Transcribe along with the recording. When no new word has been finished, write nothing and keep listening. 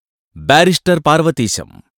Barrister Parvateesam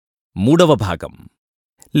 3వ భాగం.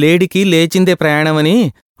 లేడికి లేచిందే ప్రయాణమని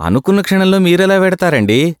అనుకున్న క్షణంలో మీరెలా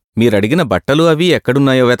వెడతారండి? మీరడిగిన బట్టలు అవి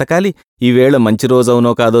ఎక్కడున్నాయో వెతకాలి, ఈవేళ మంచి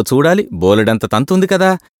రోజవునో కాదో చూడాలి, బోలెడంత తంతుంది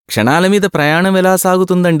కదా. క్షణాలమీద ప్రయాణం ఎలా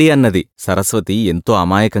సాగుతుందండి అన్నది సరస్వతి ఎంతో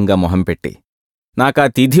అమాయకంగా మొహం పెట్టి. నాకా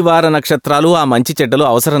తిథివార నక్షత్రాలు ఆ మంచి చెడ్డలు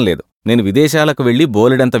అవసరం లేదు. నేను విదేశాలకు వెళ్లి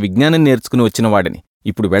బోలెడంత విజ్ఞానం నేర్చుకుని వచ్చినవాడిని.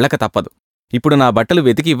 ఇప్పుడు వెళ్ళక తప్పదు. ఇప్పుడు నా బట్టలు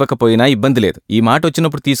వెతికి ఇవ్వకపోయినా ఇబ్బంది లేదు, ఈ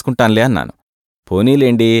మాటొచ్చినప్పుడు తీసుకుంటాన్లే అన్నాను.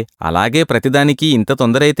 పోనీలేండి, అలాగే ప్రతిదానికీ ఇంత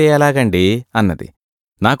తొందరైతే ఎలాగండి అన్నది.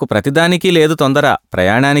 నాకు ప్రతిదానికీ లేదు తొందర,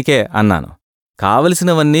 ప్రయాణానికే అన్నాను.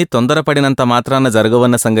 కావలసినవన్నీ తొందరపడినంత మాత్రాన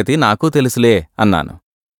జరగవన్న సంగతి నాకూ తెలుసులే అన్నాను.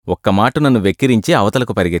 ఒక్కమాట నన్ను వెక్కిరించి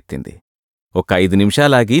అవతలకు పరిగెత్తింది. ఒక్క 5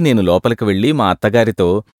 నిమిషాలాగి నేను లోపలికి వెళ్ళి మా అత్తగారితో,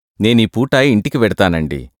 నేనీ పూట ఇంటికి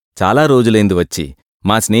వెడతానండి, చాలా రోజులైంది వచ్చి.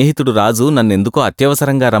 మా స్నేహితుడు రాజు నన్నెందుకో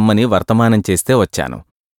అత్యవసరంగా రమ్మని వర్తమానం చేస్తే వచ్చాను.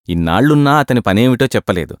 ఇన్నాళ్లున్నా అతని పనేమిటో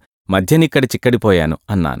చెప్పలేదు. మధ్యనిక్కడి చిక్కడిపోయాను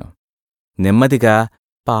అన్నాను. నెమ్మదిగా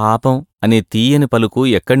పాపం అనే తీయని పలుకు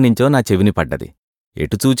ఎక్కడ్నించో నా చెవిని పడ్డది.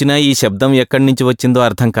 ఎటుచూచినా ఈ శబ్దం ఎక్కడ్నించి వచ్చిందో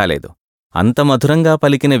అర్థం కాలేదు. అంత మధురంగా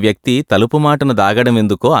పలికిన వ్యక్తి తలుపు మాటను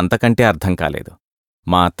దాగడమెందుకో అంతకంటే అర్థం కాలేదు.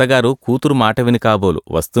 మా అత్తగారు కూతురు మాట విని కాబోలు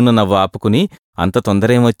వస్తున్న నవ్వు ఆపుకుని, అంత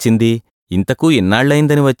తొందరేమొచ్చింది, ఇంతకూ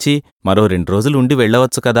ఎన్నాళ్లయిందని వచ్చి, మరో 2 రోజులు ఉండి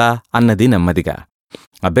వెళ్ళవచ్చు కదా అన్నది నెమ్మదిగా.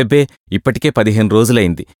 అబ్బెబ్బే, ఇప్పటికే 15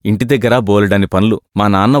 రోజులైంది. ఇంటి దగ్గర బోలెడని పనులు, మా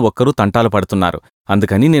నాన్న ఒక్కరూ తంటాలు పడుతున్నారు.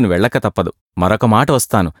 అందుకని నేను వెళ్ళక తప్పదు. మరొక మాట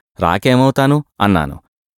వస్తాను, రాకేమవుతాను అన్నాను.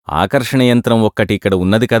 ఆకర్షణ యంత్రం ఒక్కటి ఇక్కడ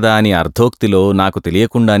ఉన్నది కదా అని అర్ధోక్తిలో నాకు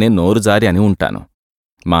తెలియకుండానే నోరుజారి అని ఉంటాను.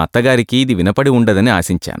 మా అత్తగారికి ఇది వినపడి ఉండదని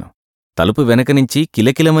ఆశించాను. తలుపు వెనకనుంచి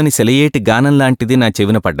కిలకిలమని సెలయేటి గానంలాంటిది నా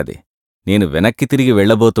చెవిన పడ్డది. నేను వెనక్కి తిరిగి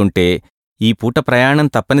వెళ్లబోతుంటే, ఈ పూట ప్రయాణం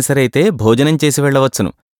తప్పనిసరైతే భోజనం చేసి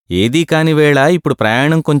వెళ్లవచ్చును, ఏదీ కాని వేళ ఇప్పుడు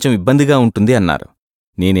ప్రయాణం కొంచెం ఇబ్బందిగా ఉంటుంది అన్నారు.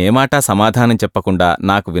 నేనేమాటా సమాధానం చెప్పకుండా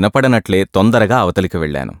నాకు వినపడనట్లే తొందరగా అవతలికి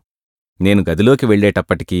వెళ్లాను. నేను గదిలోకి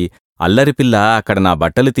వెళ్లేటప్పటికీ అల్లరిపిల్ల అక్కడ నా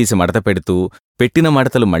బట్టలు తీసి మడత పెడుతూ, పెట్టిన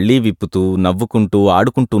మడతలు మళ్లీ విప్పుతూ, నవ్వుకుంటూ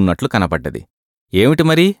ఆడుకుంటూన్నట్లు కనపడ్డది. ఏమిటి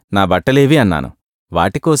మరి, నా బట్టలేవి అన్నాను.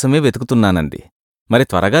 వాటికోసమే వెతుకుతున్నానంది. మరి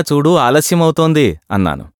త్వరగా చూడు, ఆలస్యమవుతోంది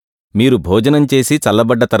అన్నాను. మీరు భోజనం చేసి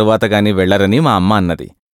చల్లబడ్డ తరువాతగాని వెళ్లరని మా అమ్మ అన్నది.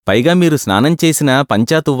 పైగా మీరు స్నానం చేసిన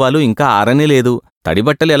పంచాతువ్వాలు ఇంకా ఆరనేలేదు,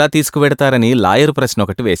 తడిబట్టలు ఎలా తీసుకువెడతారని లాయరు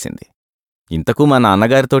ప్రశ్నొకటి వేసింది. ఇంతకు మా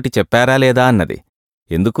నాన్నగారితోటి చెప్పారా లేదా అన్నది.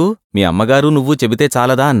 ఎందుకు, మీ అమ్మగారు నువ్వు చెబితే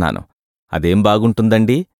చాలదా అన్నాను. అదేం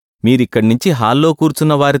బాగుంటుందండి, మీరిక్కడ్నించి హాల్లో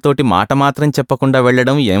కూర్చున్న వారితోటి మాట మాత్రం చెప్పకుండా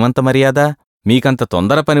వెళ్లడం ఏమంత మర్యాద? మీకంత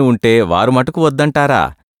తొందర పని ఉంటే వారు మటుకు వద్దంటారా?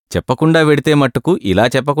 చెప్పకుండా వెడితే మట్టుకు ఇలా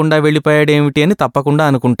చెప్పకుండా వెళ్ళిపోయాడేమిటి అని తప్పకుండా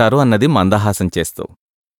అనుకుంటారు అన్నది మందహాసం చేస్తూ.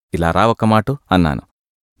 ఇలా రా ఒక్కమాటు అన్నాను.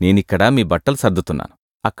 నేనిక్కడ మీ బట్టలు సర్దుతున్నాను,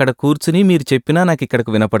 అక్కడ కూర్చుని మీరు చెప్పినా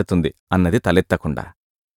నాకిక్కడకు వినపడుతుంది అన్నది తలెత్తకుండా.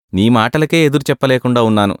 నీ మాటలకే ఎదురు చెప్పలేకుండా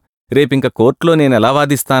ఉన్నాను. రేపింక కోర్టులో నేనెలా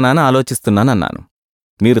వాదిస్తానని ఆలోచిస్తున్నానన్నాను.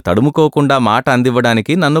 మీరు తడుముకోకుండా మాట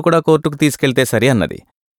అందివ్వడానికి నన్ను కూడా కోర్టుకు తీసుకెళ్తే సరి అన్నది.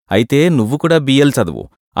 అయితే నువ్వు కూడా బిఎల్ చదువు,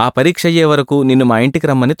 ఆ పరీక్షయ్యే వరకు నిన్ను మా ఇంటికి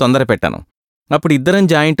రమ్మని తొందరపెట్టాను. అప్పుడు ఇద్దరం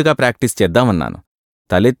జాయింటుగా ప్రాక్టీస్ చేద్దామన్నాను.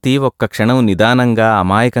 తలెత్తి ఒక్క క్షణం నిదానంగా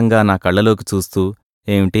అమాయకంగా నా కళ్లలోకి చూస్తూ,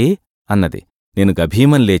 ఏమిటి అన్నది. నేను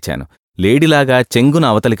గభీమం లేచాను. లేడిలాగా చెంగున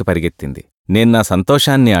అవతలికి పరిగెత్తింది. నేను నా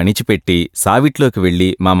సంతోషాన్ని అణిచిపెట్టి సావిట్లోకి వెళ్ళి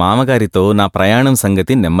మా మామగారితో నా ప్రయాణం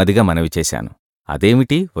సంగతి నెమ్మదిగా మనవి చేశాను.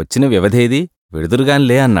 అదేమిటి, వచ్చిన వ్యవధేది,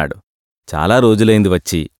 వెడుదురుగాన్లే అన్నాడు. చాలా రోజులైంది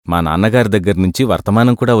వచ్చి, మా నాన్నగారి దగ్గర్నుంచి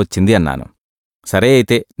వర్తమానం కూడా వచ్చింది అన్నాను. సరే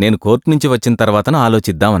అయితే నేను కోర్టు నుంచి వచ్చిన తర్వాతను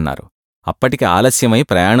ఆలోచిద్దామన్నారు. అప్పటికి ఆలస్యమై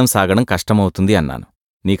ప్రయాణం సాగడం కష్టమవుతుంది అన్నాను.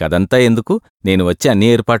 నీకదంతా ఎందుకు, నేను వచ్చి అన్ని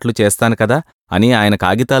ఏర్పాట్లు చేస్తాను కదా అని ఆయన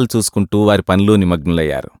కాగితాలు చూసుకుంటూ వారి పనిలో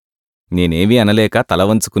నిమగ్నులయ్యారు. నేనేమీ అనలేక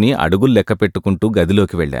తలవంచుకుని అడుగులు లెక్కపెట్టుకుంటూ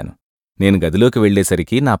గదిలోకి వెళ్లాను. నేను గదిలోకి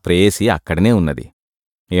వెళ్లేసరికి నా ప్రేయసి అక్కడనే ఉన్నది.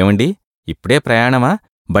 ఏమండి, ఇప్పుడే ప్రయాణమా?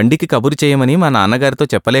 బండికి కబురు చేయమని మా నాన్నగారితో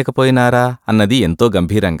చెప్పలేకపోయినారా అన్నది ఎంతో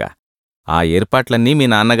గంభీరంగా. ఆ ఏర్పాట్లన్నీ మీ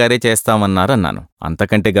నాన్నగారే చేస్తామన్నారన్నాను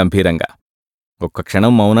అంతకంటే గంభీరంగా. ఒక్క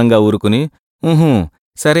క్షణం మౌనంగా ఊరుకుని, ఊహూ,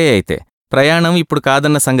 సరే అయితే ప్రయాణం ఇప్పుడు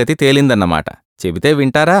కాదన్న సంగతి తేలిందన్నమాట. చెబితే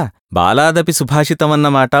వింటారా? బాలాదపి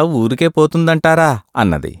సుభాషితమన్నమాట ఊరికే పోతుందంటారా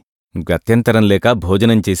అన్నది. గత్యంతరం లేక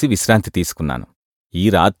భోజనం చేసి విశ్రాంతి తీసుకున్నాను. ఈ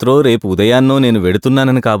రాత్రో రేపు ఉదయాన్నో నేను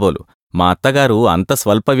వెడుతున్నానని కాబోలు మా అత్తగారు అంత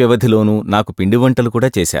స్వల్ప వ్యవధిలోనూ నాకు పిండివంటలు కూడా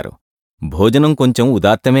చేశారు. భోజనం కొంచెం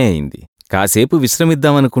ఉదాత్తమే అయింది. కాసేపు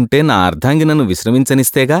విశ్రమిద్దామనుకుంటే నా అర్ధాంగి నన్ను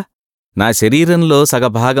విశ్రమించనిస్తేగా. నా శరీరంలో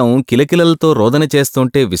సగభాగం కిలకిలలతో రోదన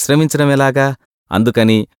చేస్తుంటే విశ్రమించడమెలాగా?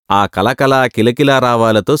 అందుకని ఆ కలకలా కిలకిలా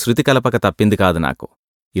రావాలతో శృతి కలపక తప్పింది కాదు నాకు.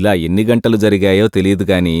 ఇలా ఎన్ని గంటలు జరిగాయో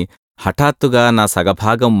తెలియదుగాని హఠాత్తుగా నా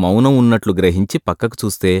సగభాగం మౌనం ఉన్నట్లు గ్రహించి పక్కకు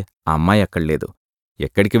చూస్తే ఆ అమ్మాయి అక్కడ్లేదు.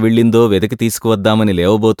 ఎక్కడికి వెళ్ళిందో వెదకి తీసుకువద్దామని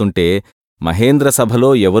లేవబోతుంటే మహేంద్ర సభలో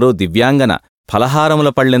ఎవరో దివ్యాంగన ఫలహారముల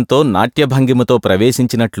పళ్ళెంతో నాట్యభంగిమతో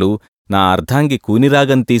ప్రవేశించినట్లు నా అర్ధాంగి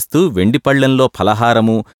కూనిరాగం తీస్తూ వెండి పళ్ళెంలో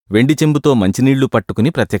ఫలహారము, వెండి చెంబుతో మంచినీళ్లు పట్టుకుని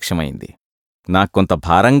ప్రత్యక్షమైంది. నాకొంత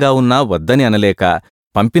భారంగా ఉన్నా వద్దని అనలేక,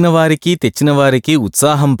 పంపినవారికీ తెచ్చినవారికీ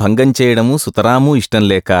ఉత్సాహం భంగం చేయడమూ సుతరామూ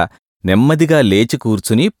ఇష్టంలేక నెమ్మదిగా లేచి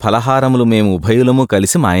కూర్చుని ఫలహారములు మేము ఉభయులమూ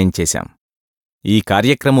కలిసి మాయంచేశాం. ఈ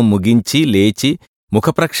కార్యక్రమం ముగించి లేచి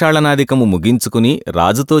ముఖప్రక్షాళనాదికము ముగించుకుని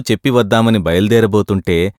రాజుతో చెప్పి వద్దామని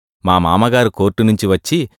బయల్దేరబోతుంటే మా మామగారు కోర్టునుంచి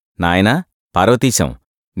వచ్చి, నాయనా పార్వతీశం,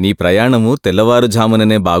 నీ ప్రయాణము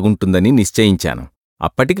తెల్లవారుఝాముననే బాగుంటుందని నిశ్చయించాను.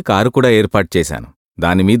 అప్పటికి కారు కూడా ఏర్పాటు చేశాను.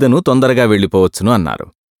 దానిమీదను తొందరగా వెళ్ళిపోవచ్చును అన్నారు.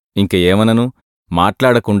 ఇంక ఏమనను?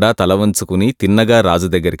 మాట్లాడకుండా తలవంచుకుని తిన్నగా రాజు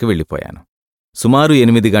దగ్గరికి వెళ్ళిపోయాను. సుమారు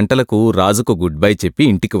 8 గంటలకు రాజుకు గుడ్ బై చెప్పి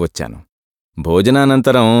ఇంటికి వచ్చాను.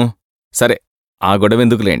 భోజనానంతరం సరే, ఆ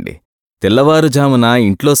గొడవెందుకులేండి. తెల్లవారుజామున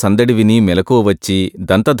ఇంట్లో సందడి విని మెలకువ వచ్చి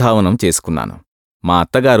దంతధావనం చేసుకున్నాను. మా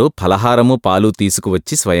అత్తగారు ఫలహారము పాలు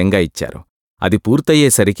తీసుకువచ్చి స్వయంగా ఇచ్చారు. అది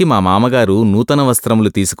పూర్తయ్యేసరికి మా మామగారు నూతన వస్త్రములు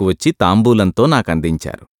తీసుకువచ్చి తాంబూలంతో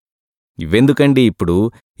నాకందించారు. ఇవెందుకండి ఇప్పుడు,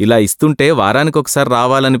 ఇలా ఇస్తుంటే వారానికొకసారి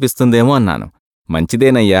రావాలనిపిస్తుందేమో అన్నాను.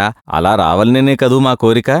 మంచిదేనయ్యా, అలా రావాలనేనే కదూ మా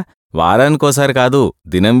కోరిక. వారానికోసారి కాదు,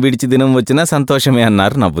 దినం విడిచి దినం వచ్చినా సంతోషమే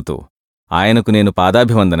అన్నారు నవ్వుతూ. ఆయనకు నేను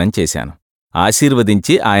పాదాభివందనం చేశాను.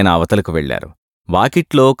 ఆశీర్వదించి ఆయన అవతలకు వెళ్లారు.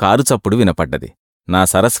 వాకిట్లో కారు చప్పుడు వినపడ్డది. నా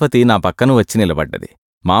సరస్వతి నా పక్కన వచ్చి నిలబడ్డది.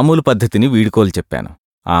 మామూలు పద్ధతిని వీడుకోలు చెప్పాను.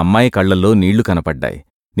 ఆ అమ్మాయి కళ్లల్లో నీళ్లు కనపడ్డాయి.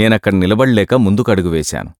 నేనక్కడ నిలబడలేక ముందుకడుగు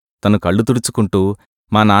వేశాను. తను కళ్ళు తుడుచుకుంటూ,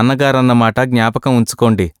 మా నాన్నగారన్నమాట జ్ఞాపకం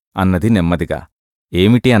ఉంచుకోండి అన్నది నెమ్మదిగా.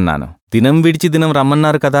 ఏమిటి అన్నాను. దినం విడిచి దినం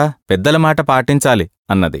రమ్మన్నారు కదా, పెద్దల మాట పాటించాలి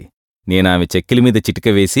అన్నది. నేనామె చెక్కిలిమీద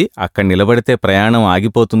చిటికవేసి అక్కడ నిలబడితే ప్రయాణం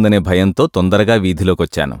ఆగిపోతుందనే భయంతో తొందరగా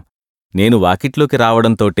వీధిలోకొచ్చాను. నేను వాకిట్లోకి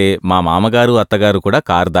రావడంతోటే మా మామగారు అత్తగారు కూడా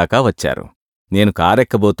కారు దాకా వచ్చారు. నేను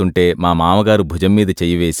కారెక్కబోతుంటే మా మామగారు భుజంమీద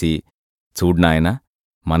చెయ్యివేసి, చూడ్నాయనా,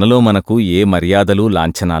 మనలో మనకు ఏ మర్యాదలు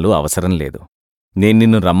లాంఛనాలు అవసరం లేదు.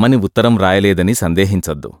 నిన్ను రమ్మని ఉత్తరం రాయలేదని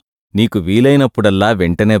సందేహించొద్దు. నీకు వీలైనప్పుడల్లా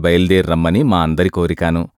వెంటనే బయల్దేరమ్మని మా అందరి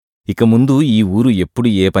కోరికాను. ఇక ముందు ఈ ఊరు ఎప్పుడు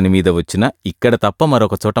ఏ పనిమీద వచ్చినా ఇక్కడ తప్ప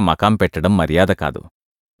మరొకచోట మకాం పెట్టడం మర్యాద కాదు.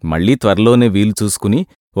 మళ్లీ త్వరలోనే వీలు చూసుకుని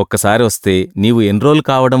ఒక్కసారి వస్తే నీవు ఎన్రోల్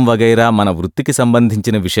కావడం వగైరా మన వృత్తికి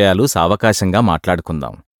సంబంధించిన విషయాలు సావకాశంగా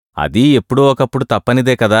మాట్లాడుకుందాం. అదీ ఎప్పుడో ఒకప్పుడు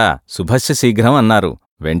తప్పనిదే కదా. శుభస్య శీఘ్రం అన్నారు.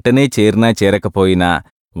 వెంటనే చేరినా చేరకపోయినా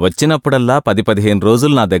వచ్చినప్పుడల్లా 10-15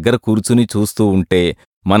 రోజులు నా దగ్గర కూర్చుని చూస్తూ ఉంటే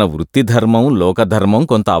మన వృత్తిధర్మం లోకధర్మం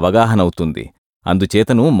కొంత అవగాహనవుతుంది.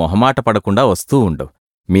 అందుచేతను మొహమాట పడకుండా వస్తూ ఉండు.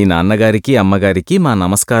 మీ నాన్నగారికి అమ్మగారికి మా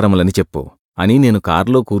నమస్కారములని చెప్పు అని నేను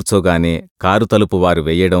కారులో కూర్చోగానే కారు తలుపు వారు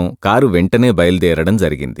వెయ్యడం, కారు వెంటనే బయల్దేరడం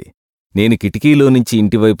జరిగింది. నేను కిటికీలోనుంచి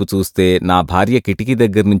ఇంటివైపు చూస్తే నా భార్య కిటికీ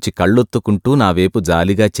దగ్గర్నుంచి కళ్ళొత్తుకుంటూ నావేపు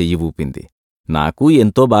జాలిగా చెయ్యి ఊపింది. నాకూ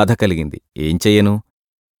ఎంతో బాధ కలిగింది. ఏం చెయ్యను?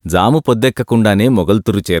 జాము పొద్దెక్కకుండానే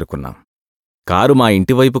మొగల్తురు చేరుకున్నాం. కారు మా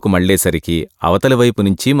ఇంటివైపుకు మళ్లేసరికి అవతలివైపు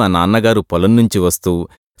నుంచి మా నాన్నగారు పొలం నుంచి వస్తూ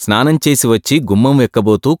స్నానం చేసి వచ్చి గుమ్మం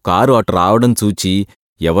ఎక్కబోతూ కారు అటు రావడం చూచి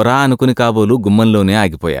ఎవరా అనుకుని కాబోలు గుమ్మంలోనే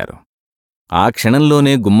ఆగిపోయారు. ఆ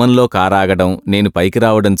క్షణంలోనే గుమ్మంలో కారాగడం, నేను పైకి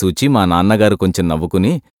రావడం చూచి మా నాన్నగారు కొంచెం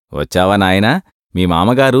నవ్వుకుని, వచ్చావా నాయనా, మీ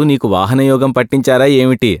మామగారు నీకు వాహనయోగం పట్టించారా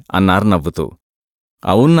ఏమిటి అన్నారు నవ్వుతూ.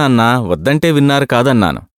 అవున్నాన్నా, వద్దంటే విన్నారు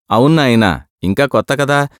కాదన్నాను. అవునాయనా, ఇంకా కొత్త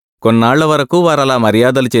కదా, కొన్నాళ్ల వరకు వారలా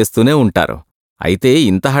మర్యాదలు చేస్తూనే ఉంటారు. అయితే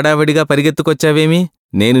ఇంత హడావిడిగా పరిగెత్తుకొచ్చావేమి?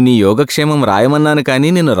 నేను నీ యోగక్షేమం రాయమన్నాను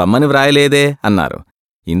కాని నిన్ను రమ్మని వ్రాయలేదే అన్నారు.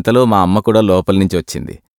 ఇంతలో మా అమ్మ కూడా లోపల్నుంచి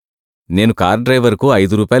వచ్చింది. నేను కార్ డ్రైవర్కు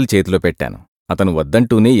 5 రూపాయలు చేతిలో పెట్టాను. అతను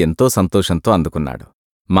వద్దంటూనే ఎంతో సంతోషంతో అందుకున్నాడు.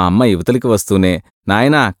 మా అమ్మ యువతలికి వస్తూనే,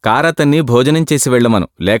 నాయనా, కారతన్ని భోజనం చేసి వెళ్ళమను,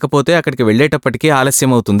 లేకపోతే అక్కడికి వెళ్లేటప్పటికీ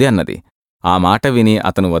ఆలస్యమవుతుంది అన్నది. ఆ మాట విని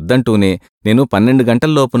అతను వద్దంటూనే, నేను 12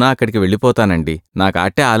 గంటల్లోపున అక్కడికి వెళ్ళిపోతానండి,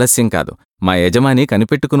 నాకాటే ఆలస్యం కాదు, మా యజమాని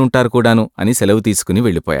కనిపెట్టుకునుంటారు కూడాను అని సెలవు తీసుకుని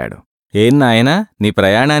వెళ్ళిపోయాడు. ఏం నాయనా, నీ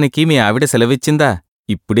ప్రయాణానికి మీ ఆవిడ సెలవిచ్చిందా?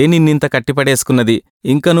 ఇప్పుడే నిన్నింత కట్టిపడేసుకున్నది,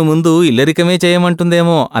 ఇంకను ముందు ఇల్లరికమే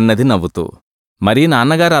చేయమంటుందేమో అన్నది నవ్వుతూ. మరీ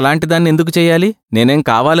నాన్నగారు అలాంటిదాన్ని ఎందుకు చెయ్యాలి? నేనేం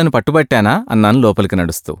కావాలని పట్టుబట్టానా అన్నాను లోపలికి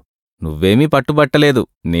నడుస్తూ. నువ్వేమీ పట్టుబట్టలేదు,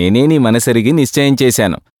 నేనే నీ మనసెరిగి నిశ్చయం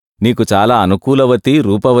చేశాను. నీకు చాలా అనుకూలవతి,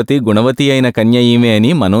 రూపవతి, గుణవతి అయిన కన్య ఈమె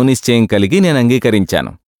అని మనోనిశ్చయం కలిగి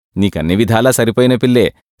నేనంగీకరించాను. నీకన్ని విధాలా సరిపోయిన పిల్లే,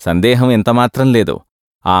 సందేహం ఎంతమాత్రం లేదు.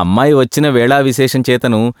 ఆ అమ్మాయి వచ్చిన వేళా విశేషం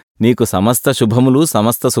చేతను నీకు సమస్త శుభములు,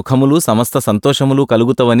 సమస్త సుఖములు, సమస్త సంతోషములు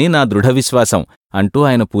కలుగుతవని నా దృఢవిశ్వాసం అంటూ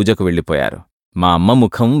ఆయన పూజకు వెళ్ళిపోయారు. మా అమ్మ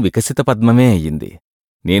ముఖం వికసిత పద్మమే అయ్యింది.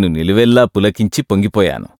 నేను నిలువెల్లా పులకించి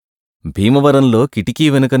పొంగిపోయాను. భీమవరంలో కిటికీ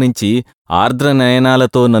వెనుకనుంచి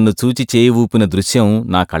ఆర్ద్రనయనాలతో నన్ను చూచి చేయి ఊపిన దృశ్యం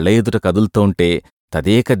నా కళ్ళ ఎదుట కదులుతోంటే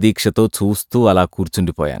తదేక దీక్షతో చూస్తూ అలా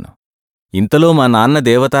కూర్చుండిపోయాను. ఇంతలో మా నాన్న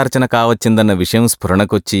దేవతార్చన కావచ్చిందన్న విషయం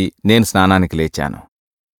స్ఫురణకొచ్చి నేను స్నానానికి లేచాను.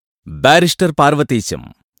 బ్యారిస్టర్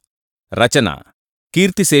పార్వతీశం. రచన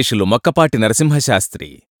కీర్తిశేషులు మొక్కపాటి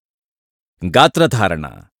నరసింహశాస్త్రి.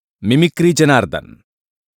 గాత్రధారణ మిమిక్రీ జనార్దన్.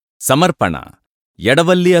 సమర్పణ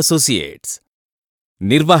ఎడవల్లి అసోసియేట్స్.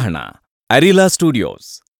 నిర్వహణ Arila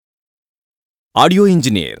Studios. Audio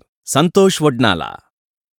engineer Santosh Vadnala.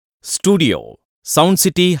 Studio Sound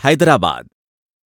City Hyderabad.